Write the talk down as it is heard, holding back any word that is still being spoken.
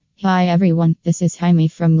Hi everyone, this is Jaime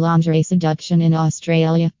from Lingerie Seduction in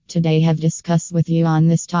Australia. Today I've discussed with you on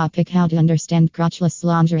this topic how to understand crotchless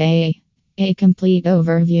lingerie. A complete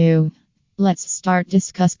overview. Let's start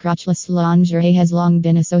discuss crotchless lingerie has long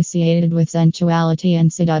been associated with sensuality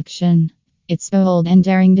and seduction. Its bold and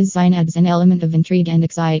daring design adds an element of intrigue and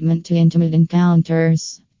excitement to intimate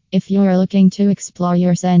encounters. If you're looking to explore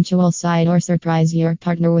your sensual side or surprise your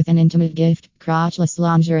partner with an intimate gift, crotchless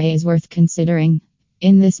lingerie is worth considering.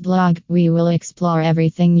 In this blog, we will explore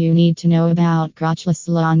everything you need to know about crotchless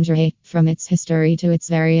lingerie, from its history to its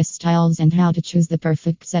various styles and how to choose the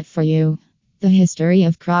perfect set for you. The history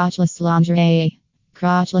of crotchless lingerie.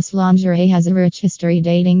 Crotchless lingerie has a rich history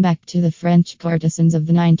dating back to the French courtesans of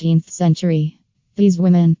the 19th century. These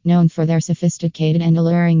women, known for their sophisticated and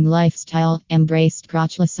alluring lifestyle, embraced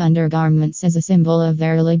crotchless undergarments as a symbol of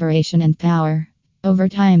their liberation and power. Over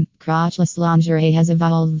time, crotchless lingerie has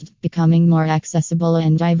evolved, becoming more accessible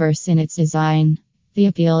and diverse in its design. The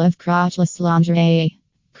appeal of crotchless lingerie.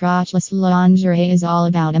 Crotchless lingerie is all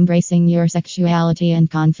about embracing your sexuality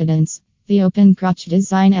and confidence. The open crotch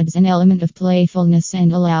design adds an element of playfulness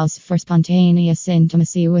and allows for spontaneous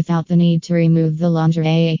intimacy without the need to remove the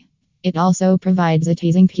lingerie. It also provides a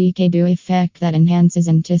teasing peekaboo effect that enhances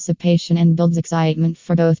anticipation and builds excitement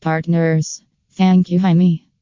for both partners. Thank you, Jaime.